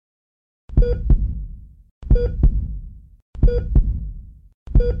This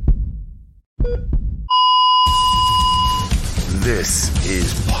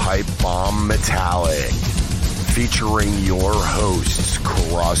is Pipebomb Metallic, featuring your hosts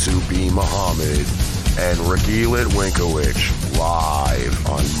Karasu B. Muhammad and Ricky Litwinkowicz, live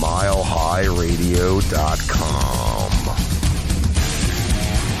on MileHighRadio.com.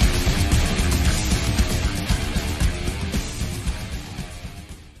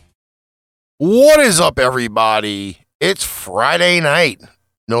 What is up, everybody? It's Friday night,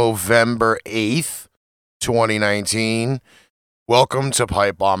 November 8th, 2019. Welcome to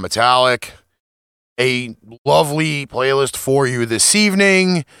Pipebomb Metallic. A lovely playlist for you this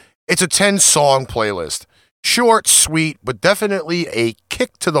evening. It's a 10-song playlist. Short, sweet, but definitely a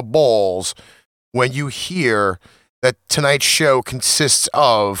kick to the balls when you hear that tonight's show consists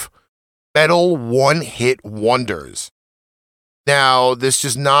of metal one-hit wonders. Now, this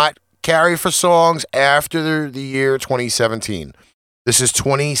does not carry for songs after the year 2017. This is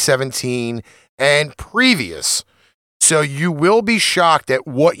 2017 and previous. So you will be shocked at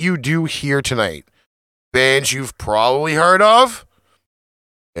what you do here tonight. Bands you've probably heard of.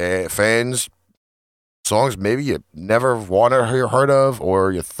 Songs maybe you never want to hear heard of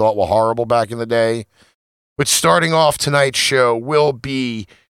or you thought were horrible back in the day. But starting off tonight's show will be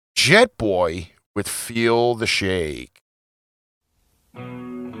Jetboy with Feel the Shake.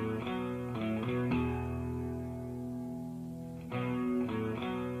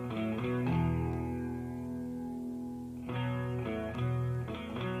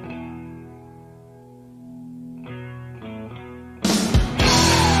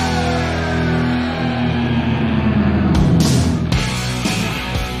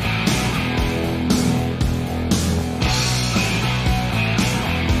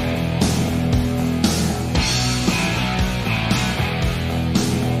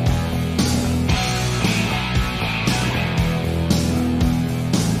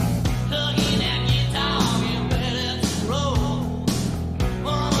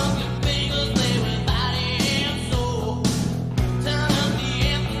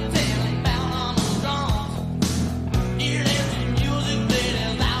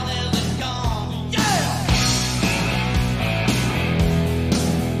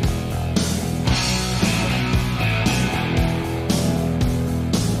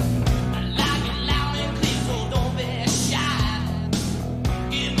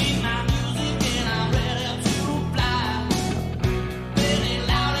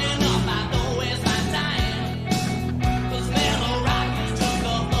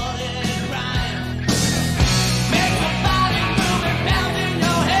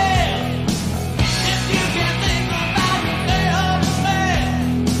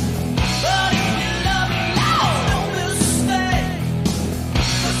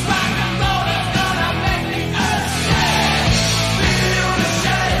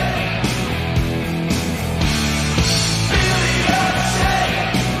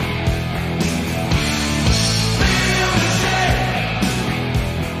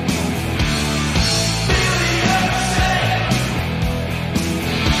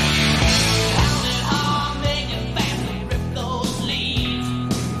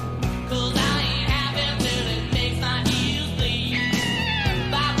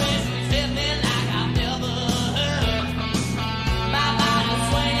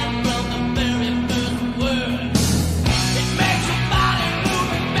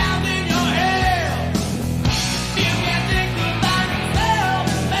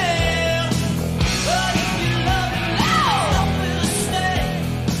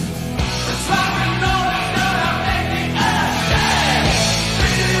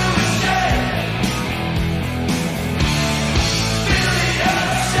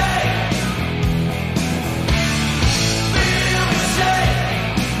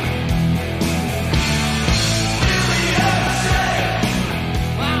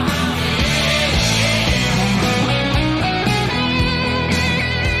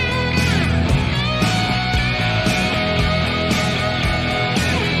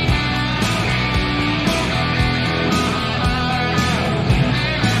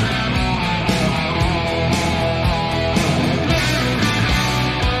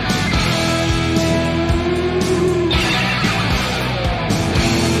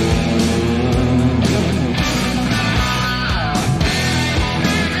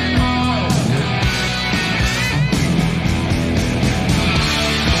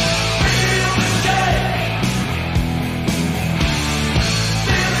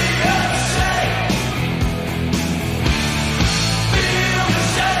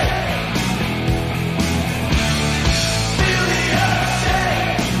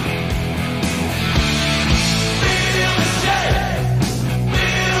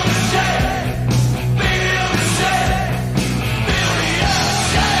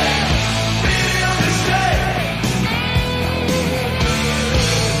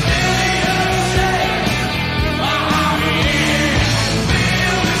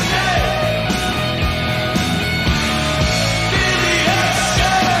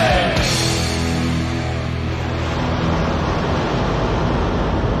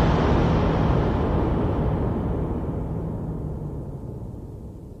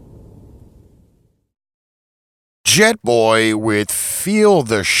 Jetboy with Feel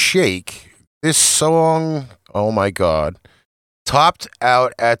the Shake. This song, oh my God, topped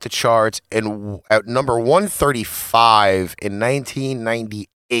out at the charts and at number 135 in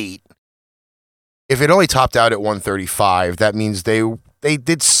 1998. If it only topped out at 135, that means they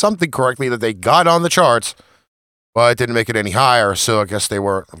did something correctly, that they got on the charts, but it didn't make it any higher, so I guess they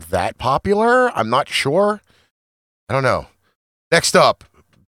weren't that popular? I'm not sure. I don't know. Next up,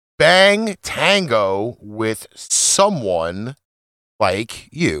 Bang Tango with Someone Like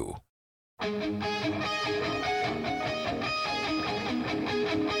You.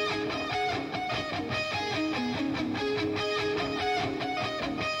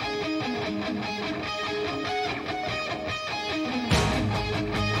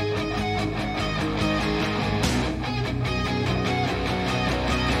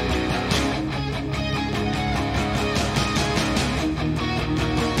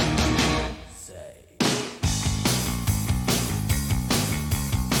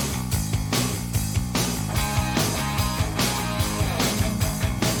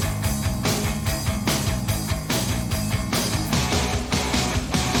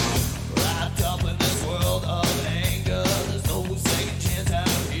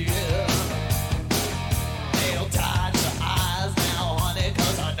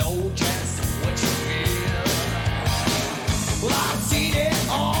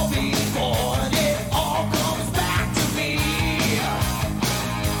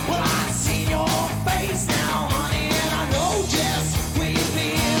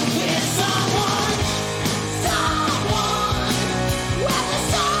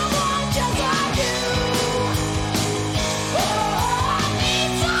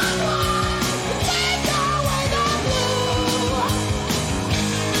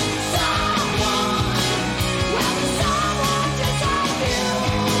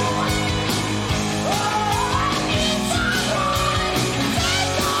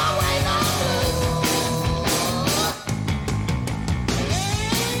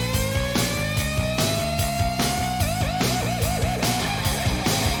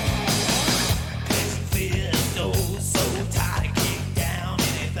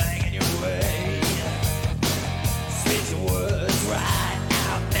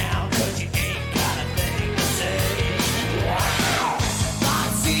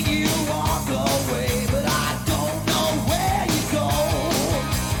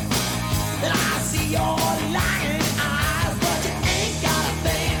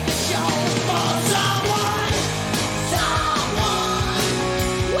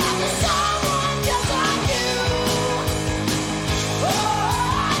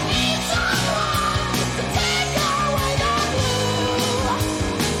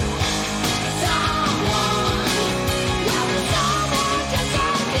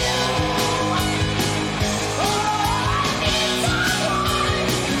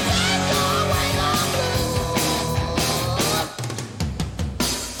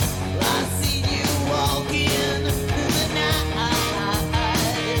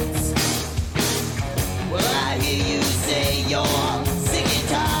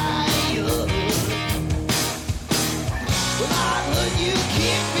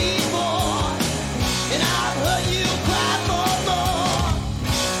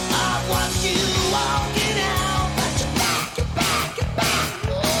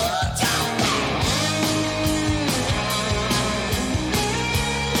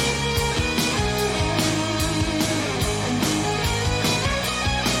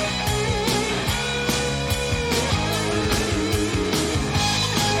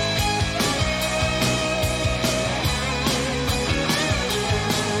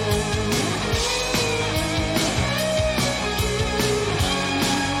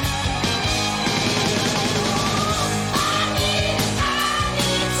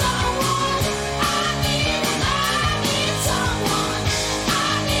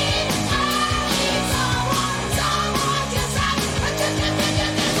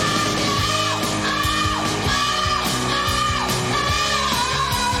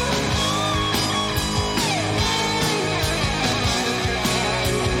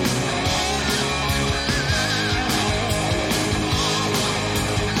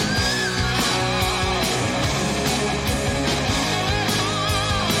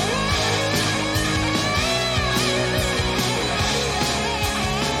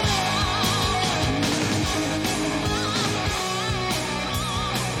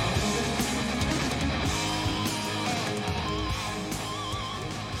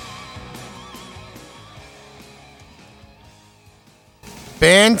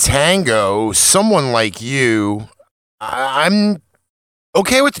 Band Tango, Someone Like You. I'm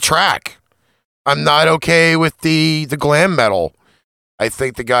okay with the track. I'm not okay with the glam metal. I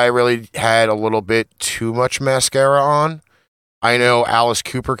think the guy really had a little bit too much mascara on. I know Alice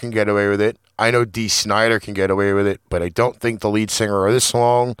Cooper can get away with it. I know Dee Snider can get away with it, but I don't think the lead singer of this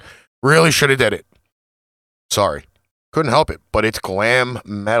song really should have did it. Sorry. Couldn't help it, but it's glam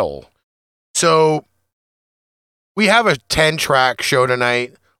metal. So we have a 10-track show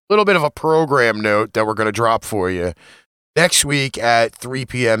tonight. A little bit of a program note that we're going to drop for you. Next week at 3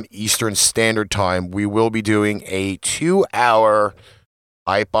 p.m. Eastern Standard Time, we will be doing a 2-hour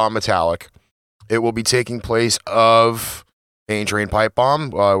Pipebomb Metallic. It will be taking place of Pain Train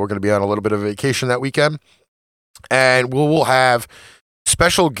Pipebomb. We're going to be on a little bit of vacation that weekend. And we will have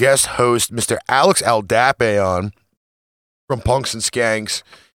special guest host Mr. Alex Aldape on from Punks and Skanks.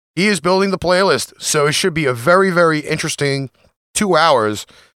 He is building the playlist, so it should be a very, very interesting 2 hours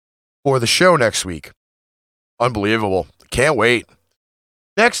for the show next week. Unbelievable. Can't wait.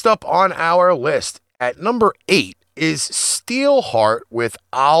 Next up on our list at number 8 is Steelheart with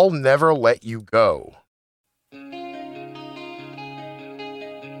I'll Never Let You Go.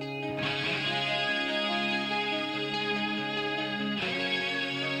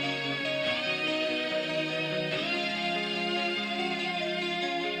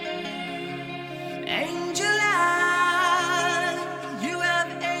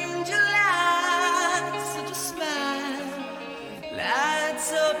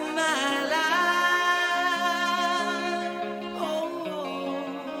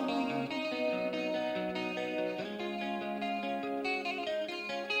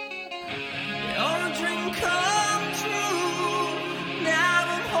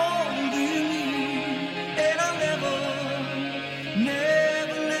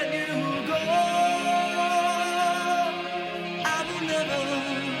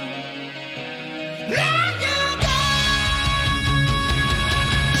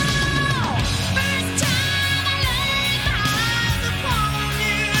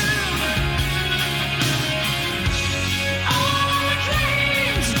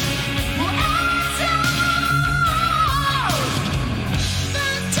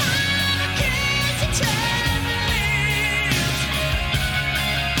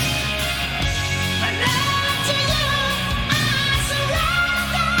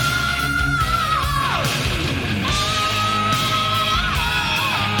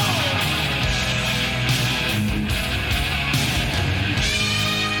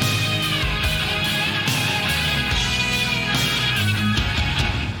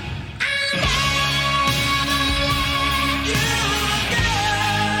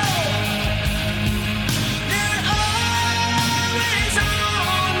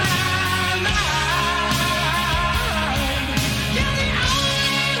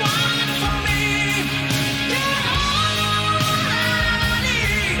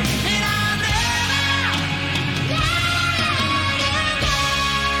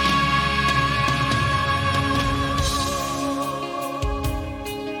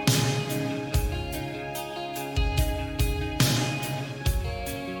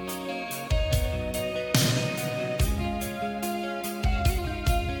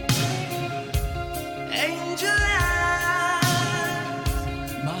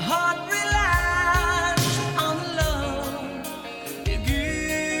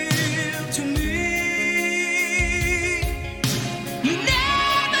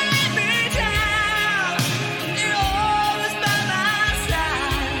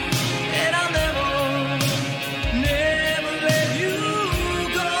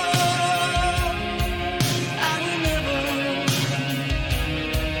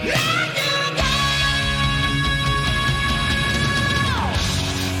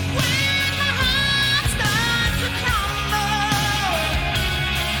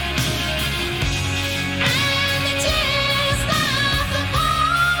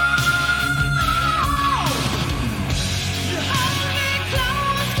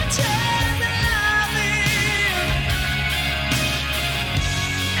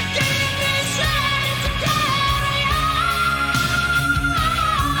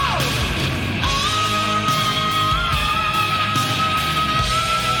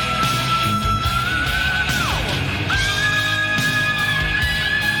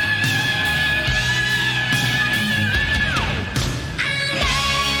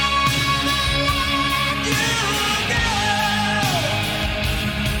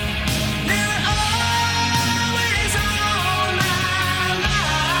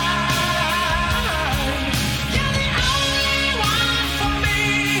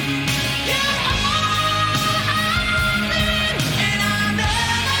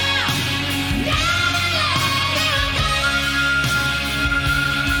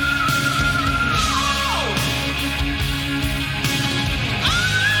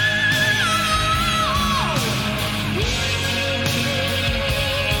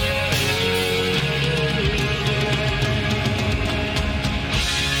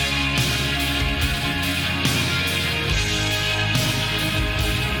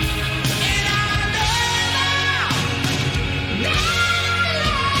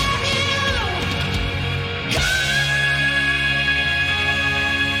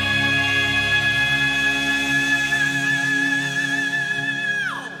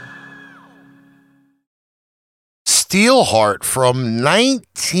 Steelheart from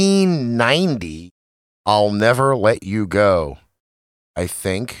 1990. I'll Never Let You Go. I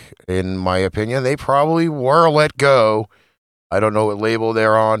think, in my opinion, they probably were let go. I don't know what label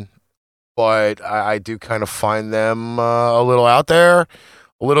they're on, but I do kind of find them a little out there.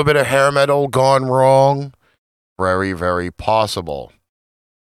 A little bit of hair metal gone wrong. Very, very possible.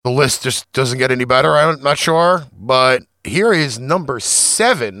 The list just doesn't get any better. I'm not sure, but here is number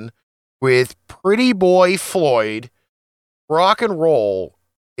 7 with Pretty Boy Floyd. Rock and Roll.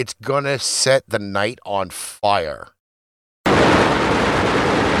 It's gonna set the night on fire.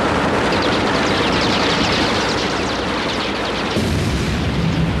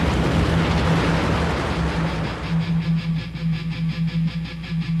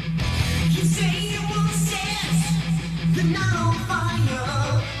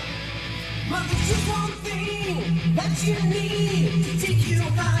 That you need to take you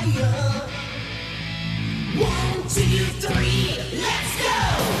higher. 1, 2, 3, let's go!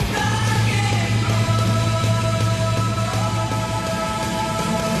 Rock and roll.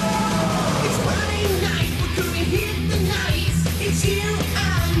 It's Friday night, we're gonna hit the night. It's you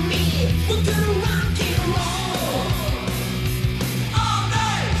and me, we're gonna rock and roll all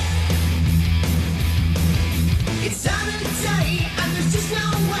night. It's Saturday and there's just no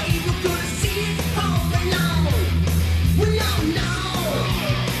way we're gonna see it all alone. No, no.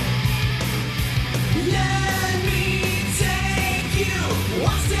 Let me take you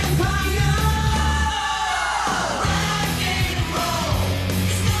one step higher. Rock and roll,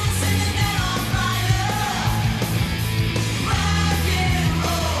 it's gonna set the night on fire. Rock and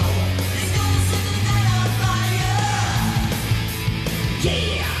roll, it's gonna set the night on fire.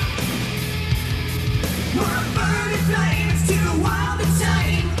 Yeah. We're a burning flames to the wild and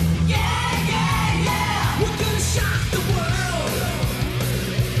tame. Yeah, yeah, yeah. We're gonna shock the world.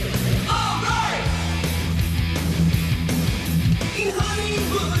 All right. In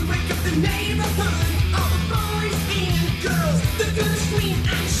Hollywood, wake up the neighborhood. All the boys and girls, they're gonna scream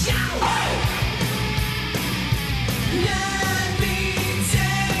and shout. Hey! Let me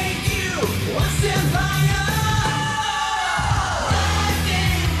take you one step higher. Rock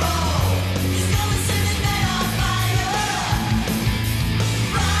and roll, it's gonna set the night on fire.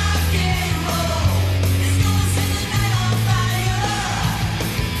 Rock and roll, it's gonna set the night on fire.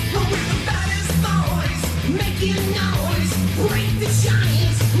 We're the baddest boys, making noise, break the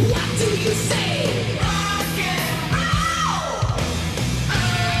giants. What do you say? Rock and roll. Oh,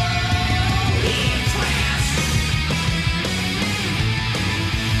 yeah, trash.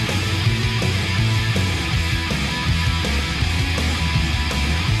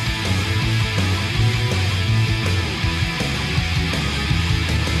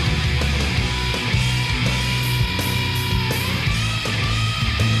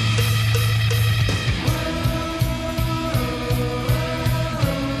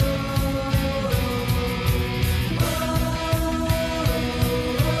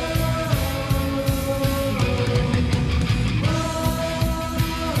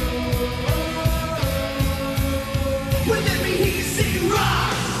 Well, let me hear you sing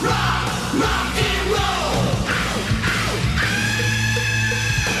rock, rock, rock and roll. Ow, ow, ow.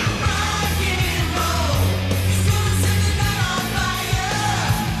 Rock and roll, it's gonna set the night on fire.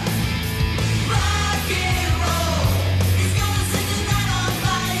 Rock and roll, it's gonna set the night on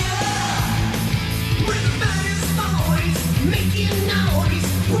fire. We're the baddest boys, making noise,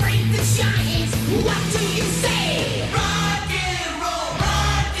 break the giants. What do you say? Rock and roll,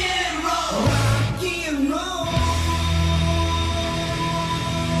 rock and roll, rock and roll.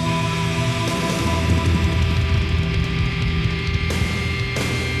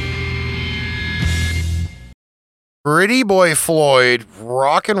 Pretty Boy Floyd,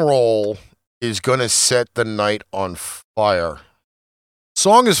 Rock and Roll is gonna set the night on fire.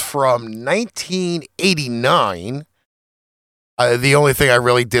 Song is from 1989. The only thing I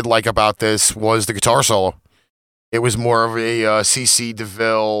really did like about this was the guitar solo. It was more of a C.C.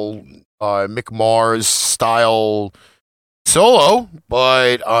 DeVille, Mick Mars style solo,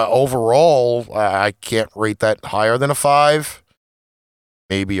 but overall, I can't rate that higher than a 5.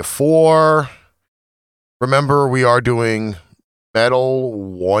 Maybe a 4. Remember, we are doing metal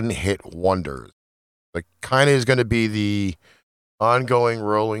one-hit wonders. That kind of is going to be the ongoing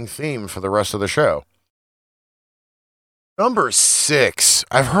rolling theme for the rest of the show. Number 6.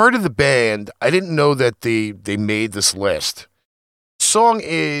 I've heard of the band. I didn't know that they made this list. The song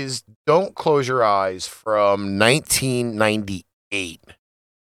is Don't Close Your Eyes from 1998.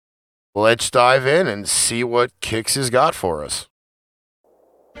 Let's dive in and see what Kix has got for us.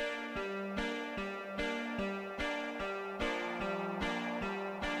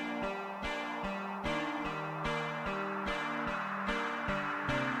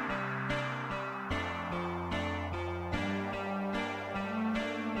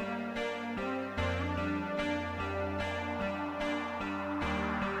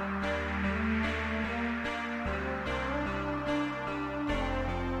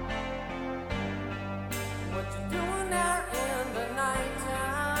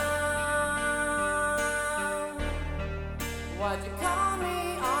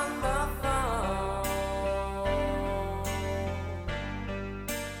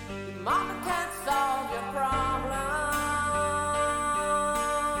 Mama can't solve your problem.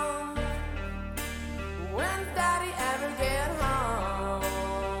 When's Daddy ever get home?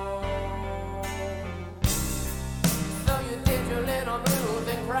 So you did your little moves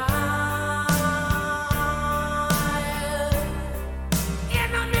and cried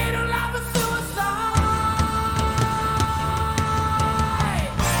in the middle of a suicide.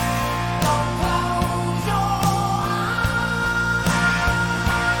 Don't close your eyes.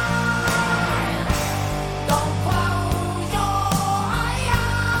 Don't close your eyes.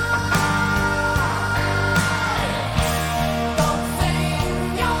 Don't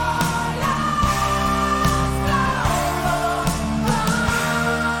sing your last lullaby.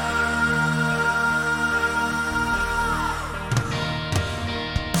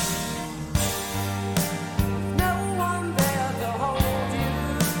 No one there to hold you.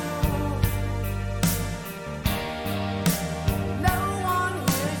 No one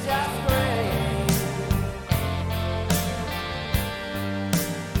here's just great.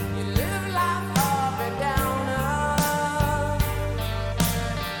 You live life up and down,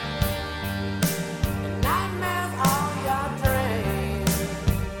 and nightmares are your dreams.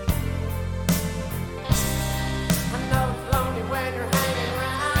 I know it's lonely when you're hanging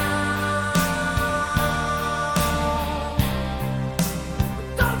around, but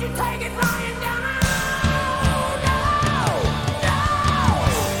don't you take it lying down. No, no,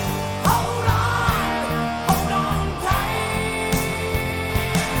 hold on tight.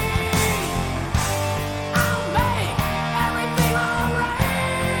 I'll make everything alright.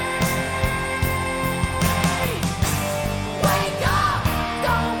 Wake up,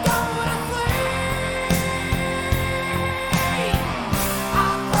 don't go to sleep. I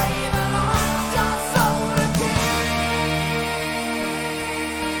pray the Lord your soul to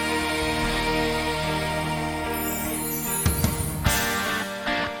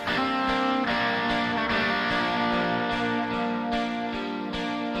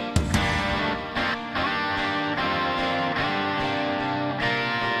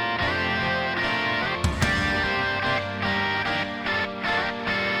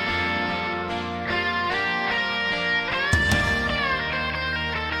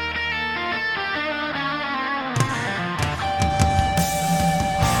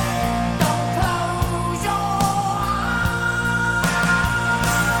Don't close your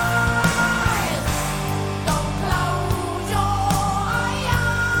eyes. Don't close your eyes.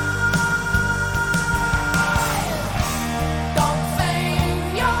 Don't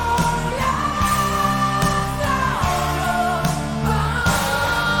sing your last lullaby.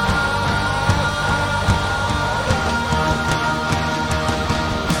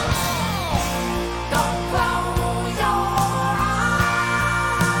 Don't close your eyes.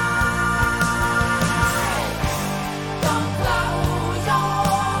 Don't close your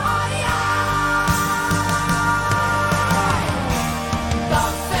eyes.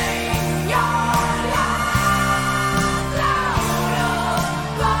 Don't sing your last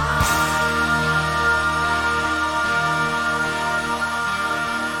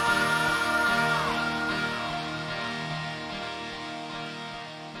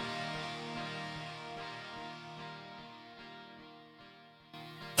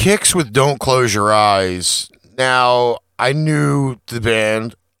Kicks with Don't Close Your Eyes. Now, I knew the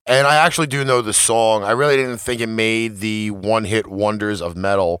band, and I actually do know the song. I really didn't think it made the one-hit wonders of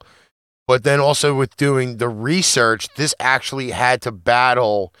metal. But then also with doing the research, this actually had to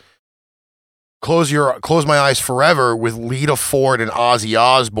battle Close My Eyes Forever with Lita Ford and Ozzy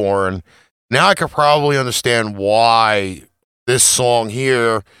Osbourne. Now I could probably understand why this song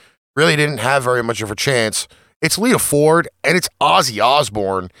here really didn't have very much of a chance. It's Lita Ford and it's Ozzy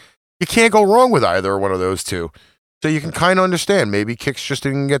Osbourne. You can't go wrong with either one of those two. So you can kind of understand. Maybe Kicks just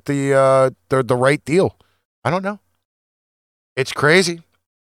didn't get the right deal. I don't know. It's crazy.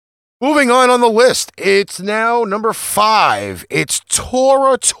 Moving on the list. It's now number 5. It's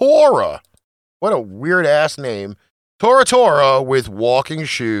Tora. What a weird ass name. Tora with Walking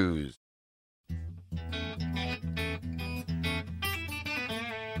Shoes.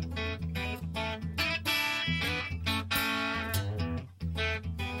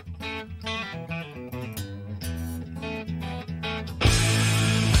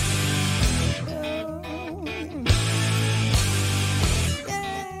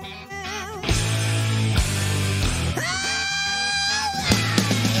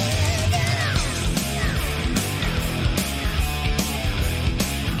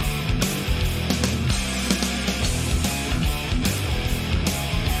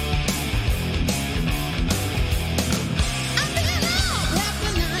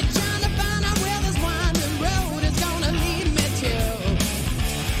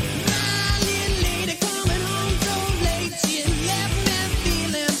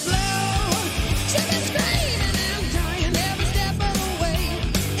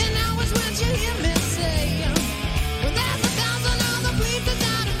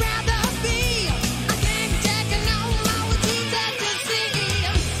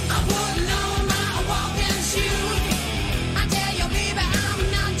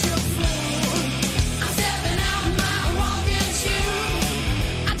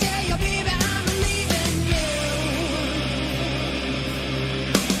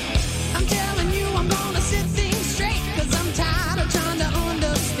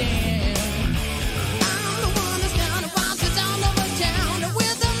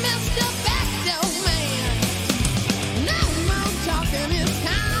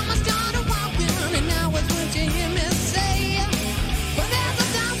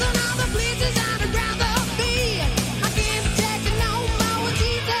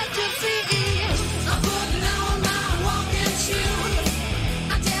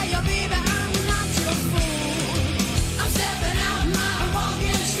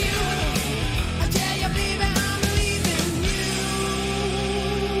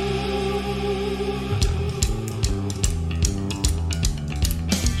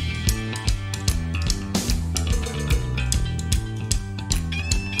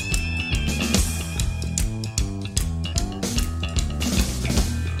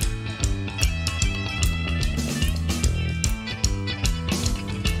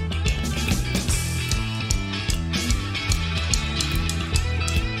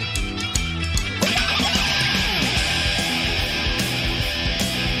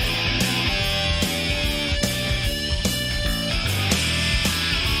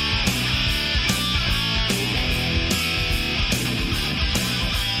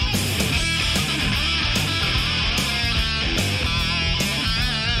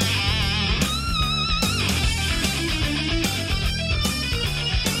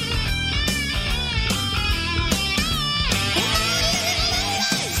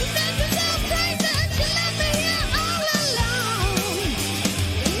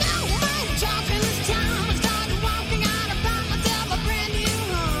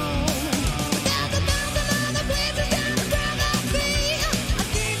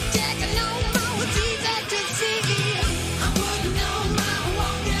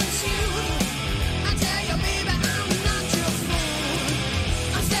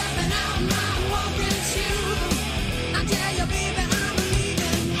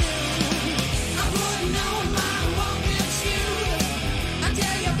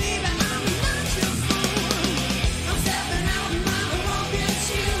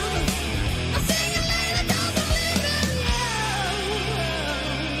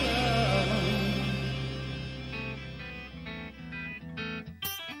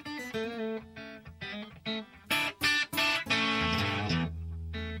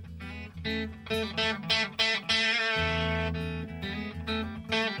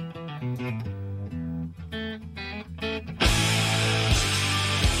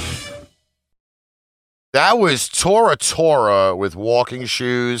 That was Tora with Walking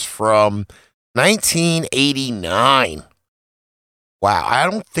Shoes from 1989. Wow, I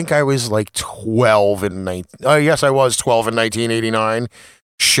don't think I was like 12 in 19... Oh, yes, I was 12 in 1989.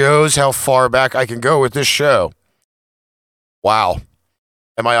 Shows how far back I can go with this show. Wow.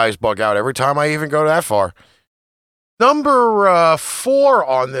 And my eyes bug out every time I even go that far. Number 4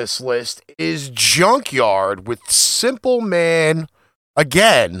 on this list is Junkyard with Simple Man,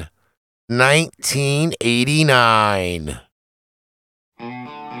 again, 1989.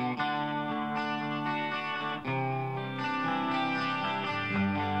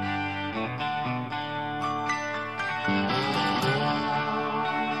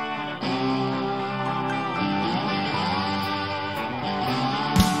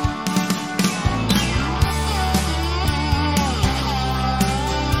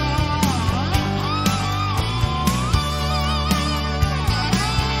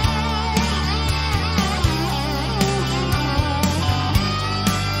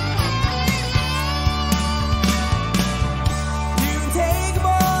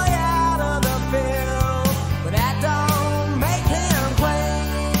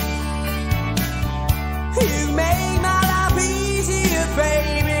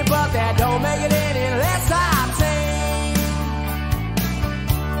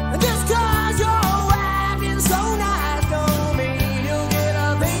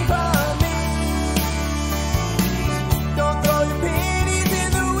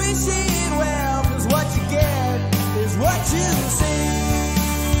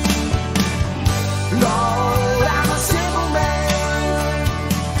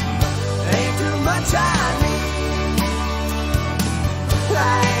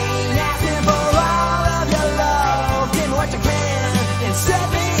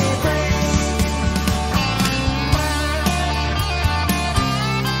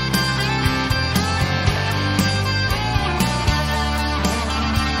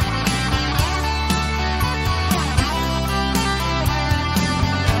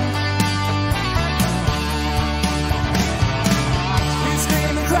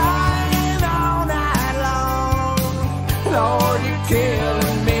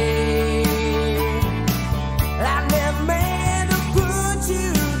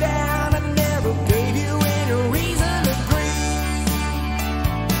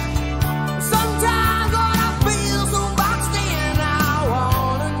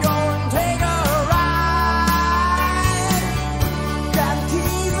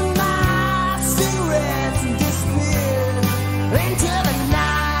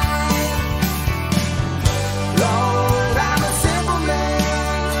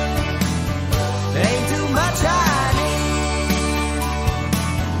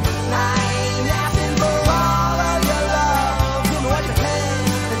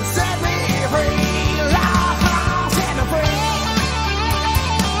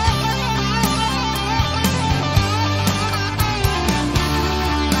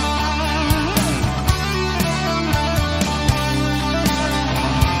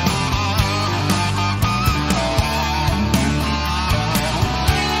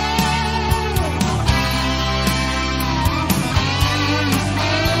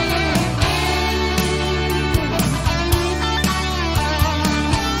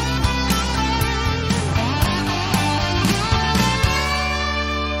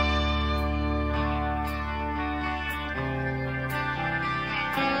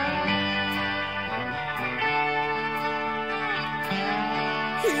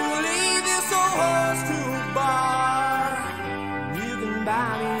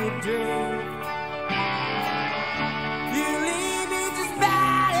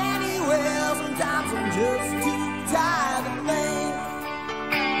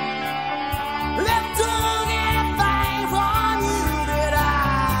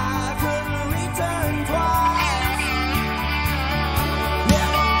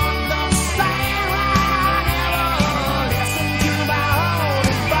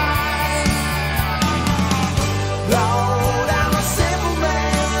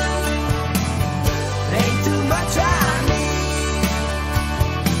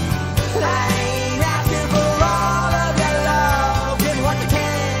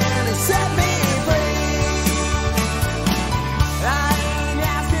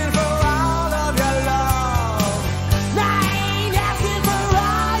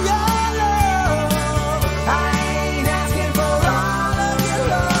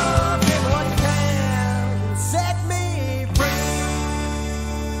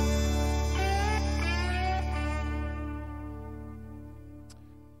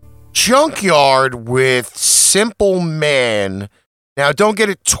 Junkyard with Simple Man. Now, don't get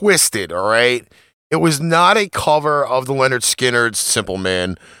it twisted, all right?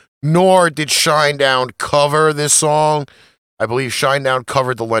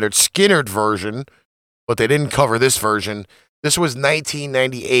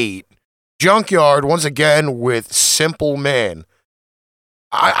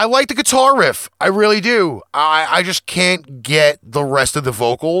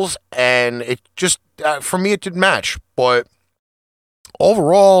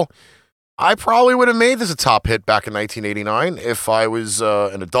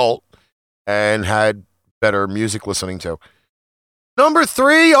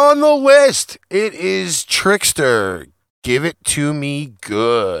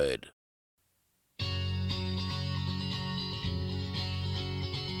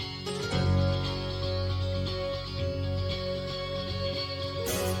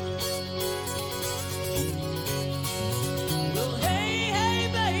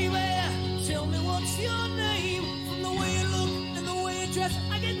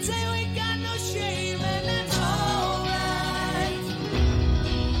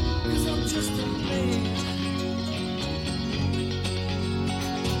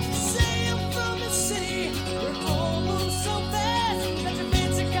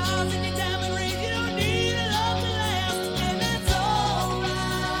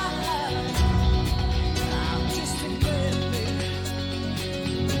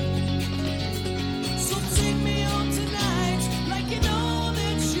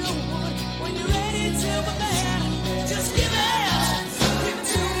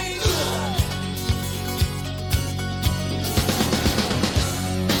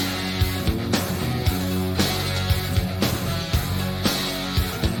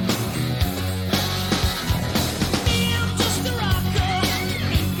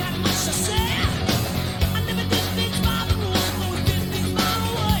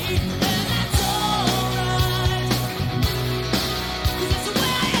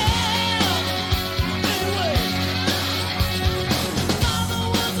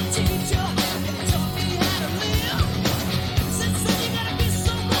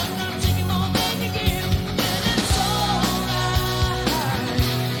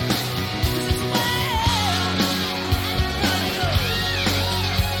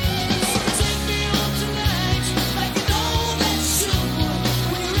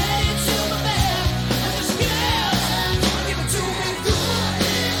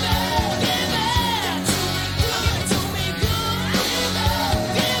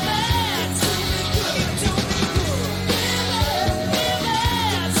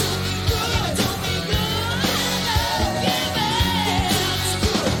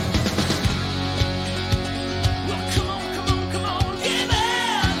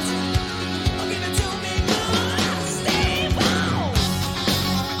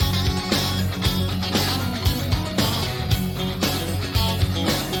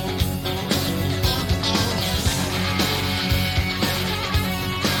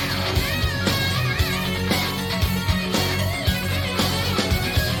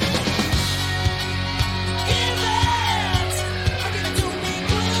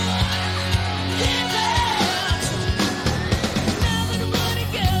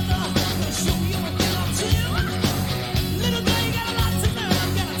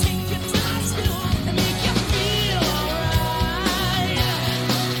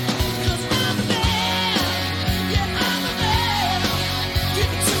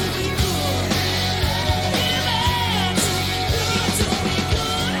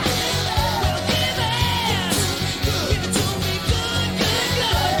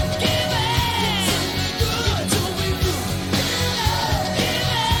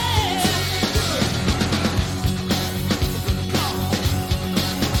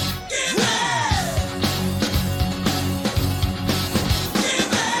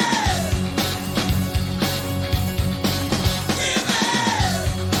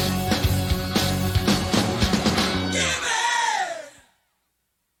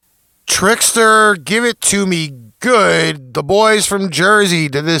 Trixter, Give It To Me Good. The Boyz from Jersey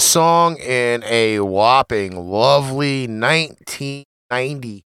did this song in a whopping lovely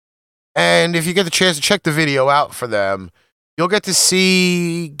 1990. And if you get the chance to check the video out for them, you'll get to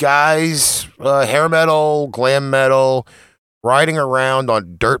see guys, hair metal, glam metal, riding around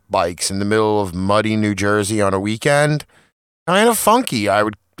on dirt bikes in the middle of muddy New Jersey on a weekend. Kind of funky. I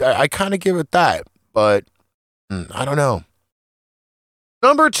kind of give it that, but I don't know.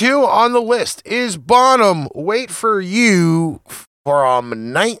 Number 2 on the list is Bonham, Wait For You,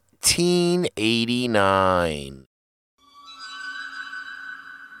 from 1989.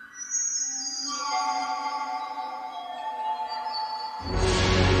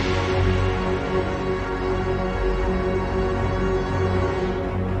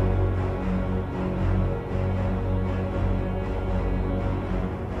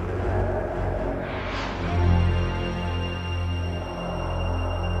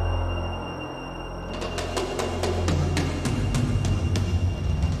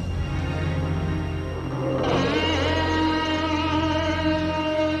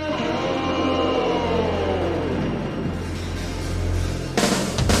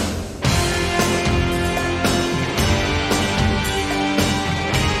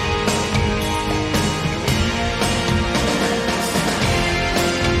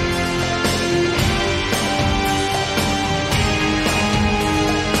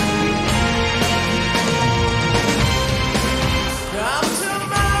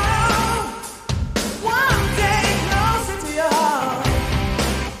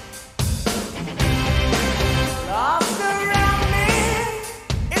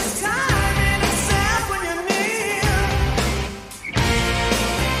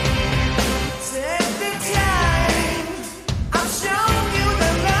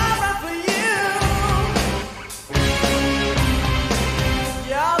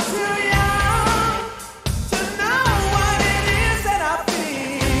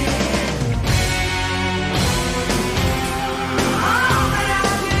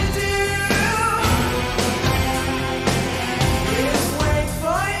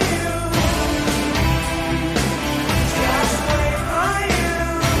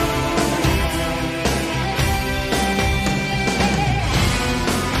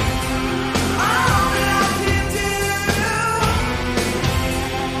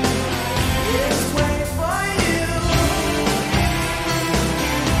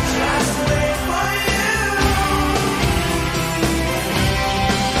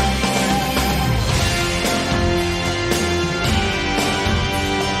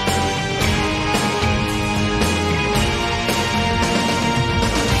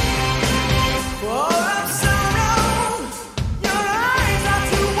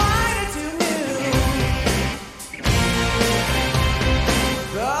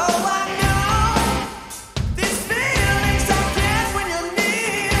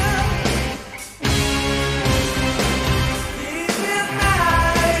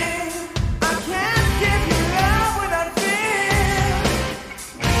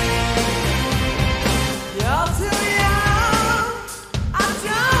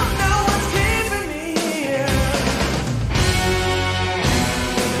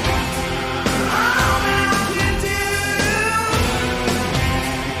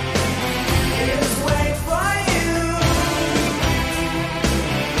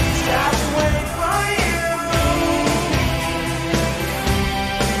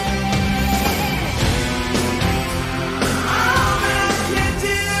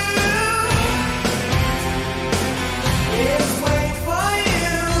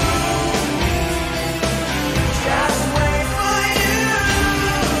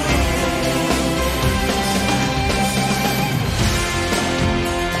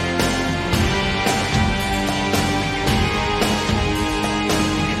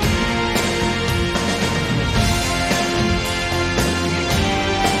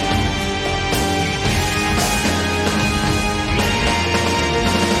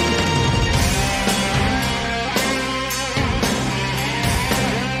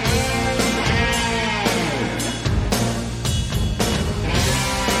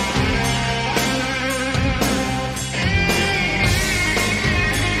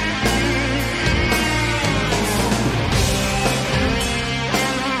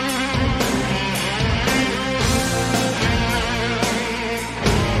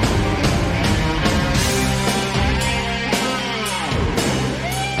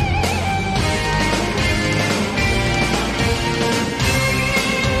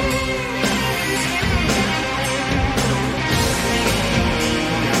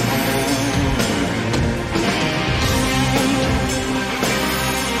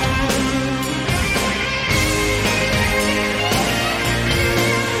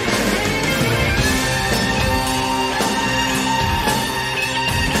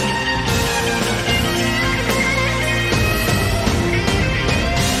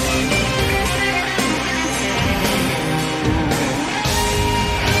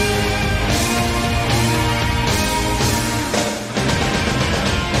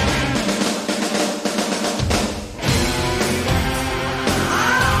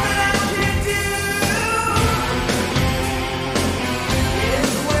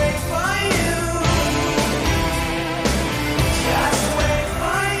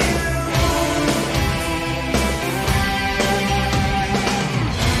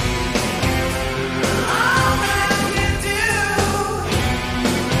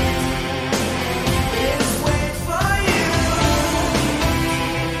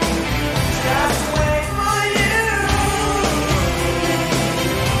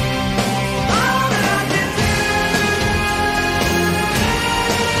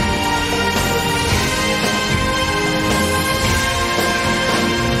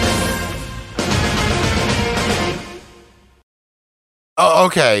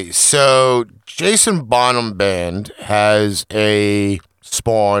 Okay, so Jason Bonham Band has a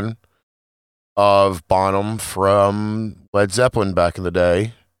spawn of Bonham from Led Zeppelin back in the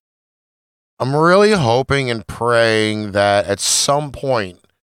day. I'm really hoping and praying that at some point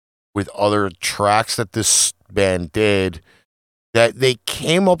with other tracks that this band did, that they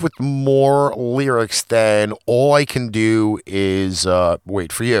came up with more lyrics than All I Can Do Is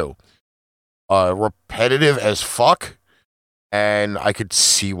Wait For You. Repetitive as fuck, and I could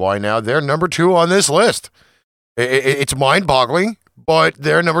see why now they're number 2 on this list. It's mind-boggling, but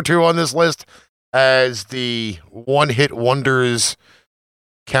they're number 2 on this list as the one-hit wonders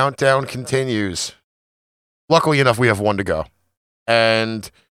countdown continues. Luckily enough, we have one to go.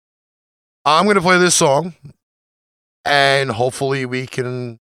 And I'm going to play this song, and hopefully we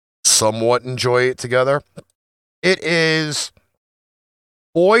can somewhat enjoy it together. It is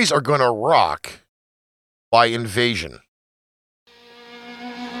Boys Are Gonna Rock by Invasion.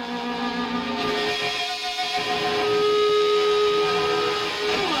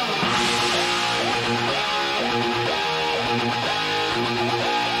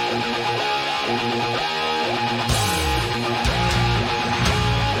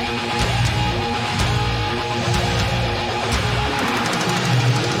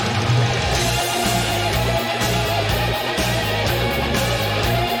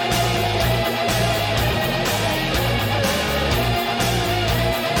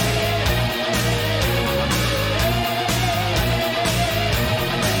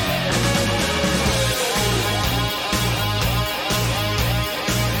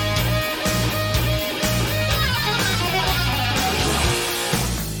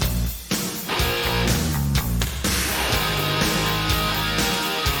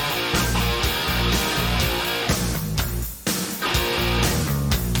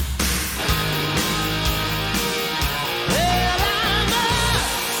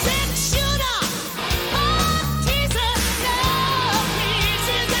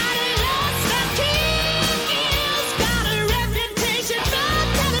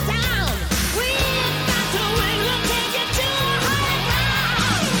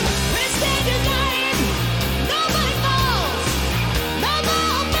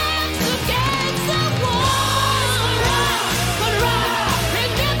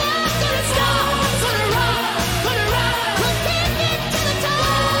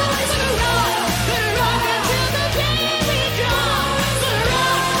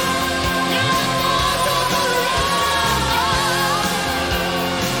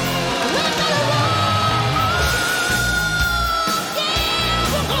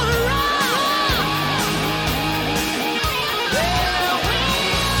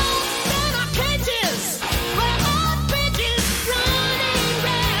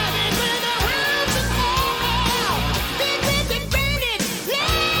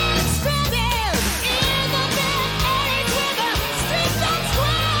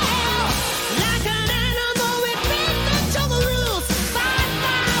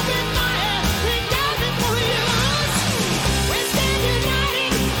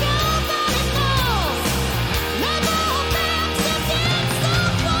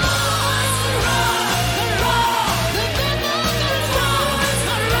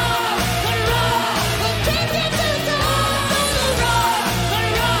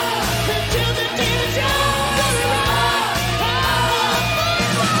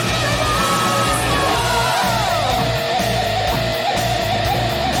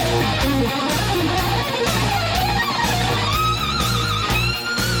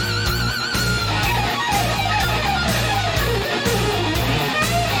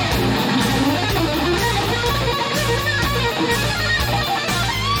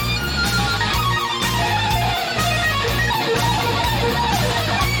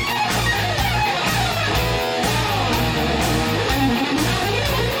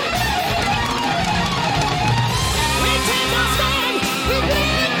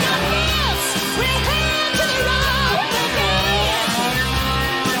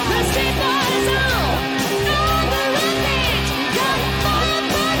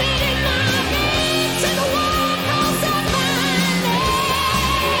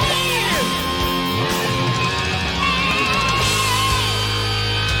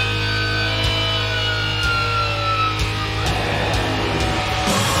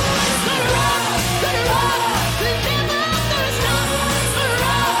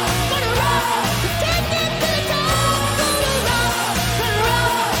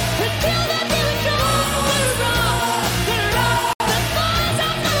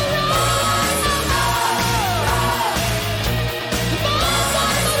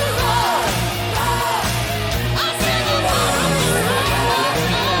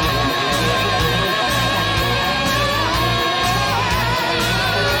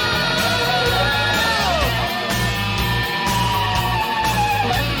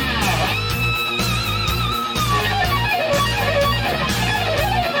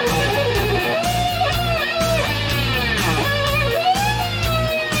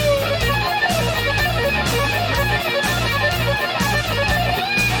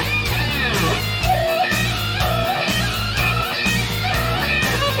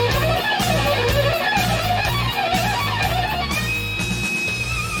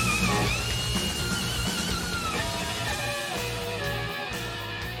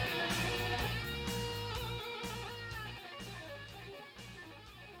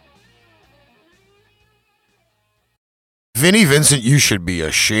 Vinnie Vincent, you should be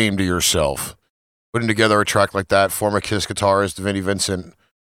ashamed of yourself. Putting together a track like that, former Kiss guitarist Vinnie Vincent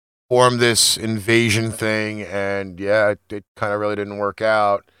formed this Invasion thing, and yeah, it kind of really didn't work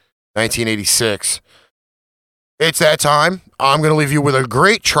out. 1986. It's that time. I'm going to leave you with a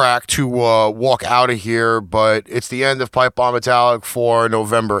great track to walk out of here, but it's the end of Pipebomb Metallic for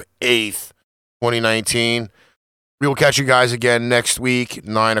November 8th, 2019. We will catch you guys again next week,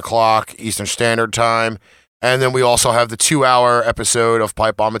 9 o'clock Eastern Standard Time. And then we also have the 2-hour episode of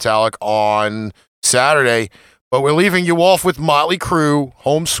Pipebomb Metallic on Saturday. But we're leaving you off with Motley Crue,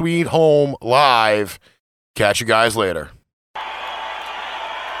 Home Sweet Home live. Catch you guys later.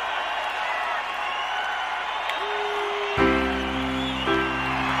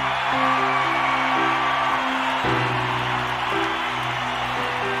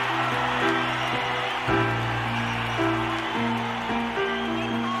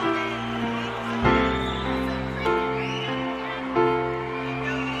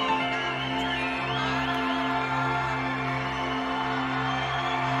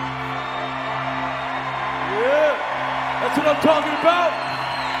 That's what I'm talking about.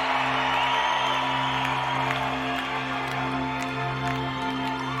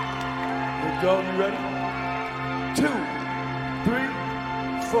 Here we go. You ready? 2,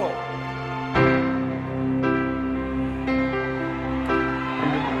 3, 4.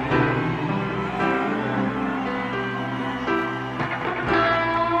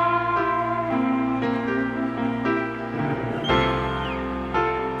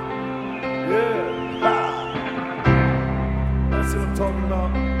 Talking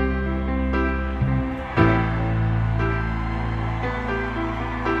about.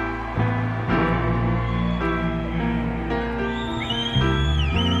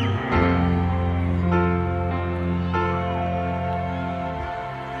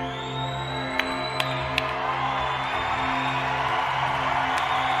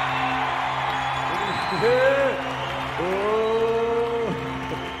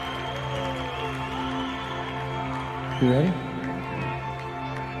 You ready?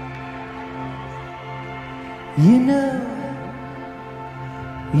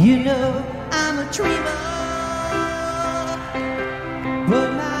 You know I'm a dreamer, but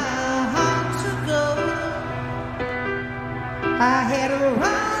my heart's a gold. I had to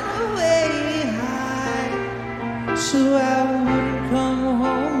run away high, so I wouldn't come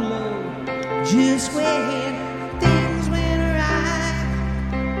home low. Just when things went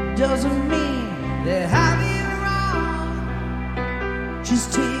right, doesn't mean that I've been wrong.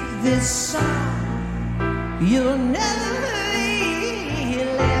 Just take this song, you'll never be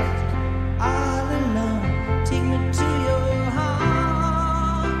left all alone. Take me to your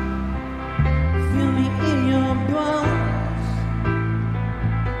heart, feel me in your bones.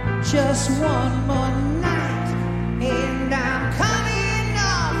 Just one more night, and I'm coming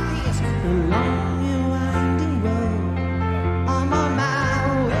off this long and winding road. I'm on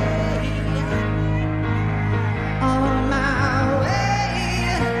my way, I'm on my way,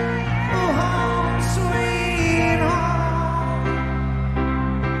 oh home sweet home.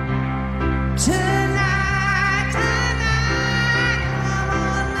 Tonight, tonight, I'm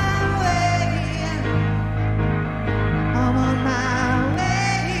on my way, I'm on my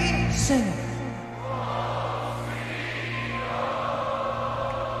way. Sing it.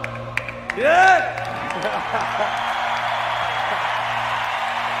 Yeah!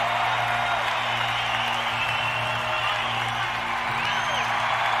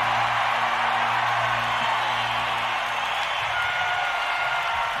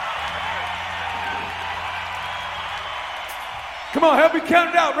 Come on, help me count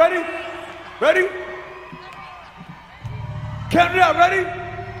it out. Ready? Ready? Count it out. Ready?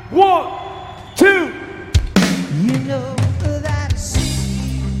 1, 2. You know that I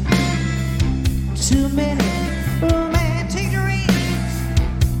see too many romantic dreams,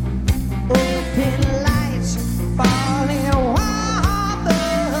 open lights falling on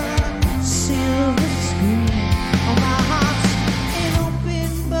the silver screen. Oh, my heart's an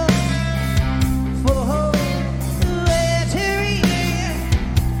open book for where to read.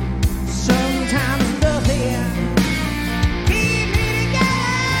 Sometimes nothing keep me together.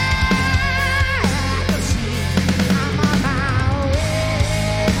 I'm on my way.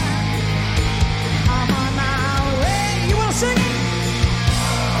 I'm on my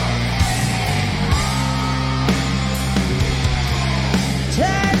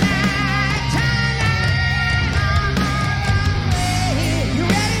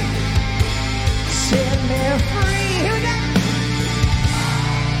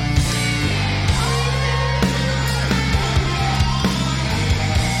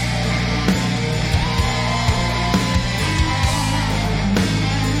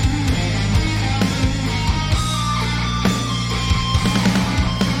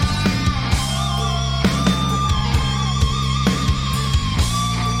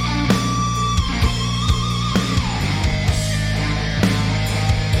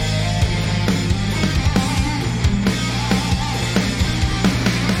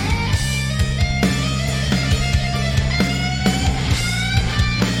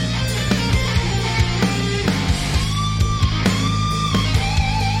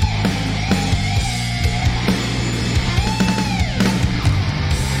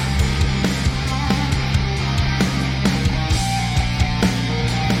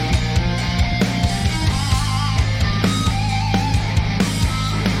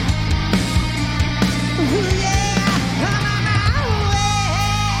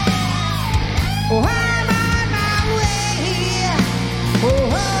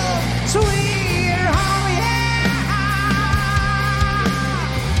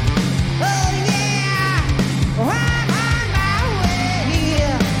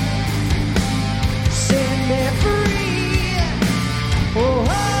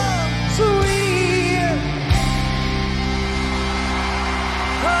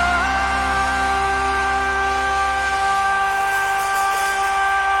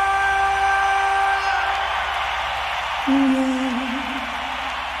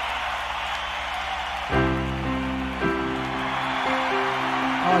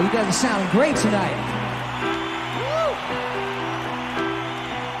You guys are sounding great tonight. Woo!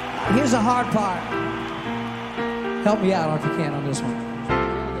 Here's the hard part. Help me out if you can on this one.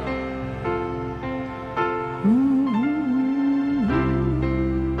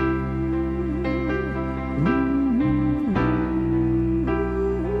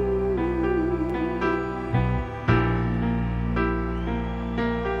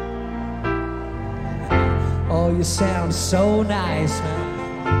 Oh, you sound so nice, man.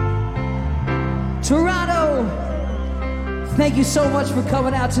 Toronto, thank you so much for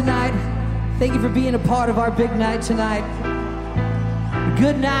coming out tonight. Thank you for being a part of our big night tonight.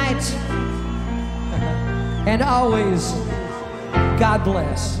 Good night. And always, God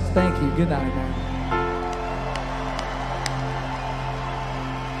bless. Thank you. Good night, man.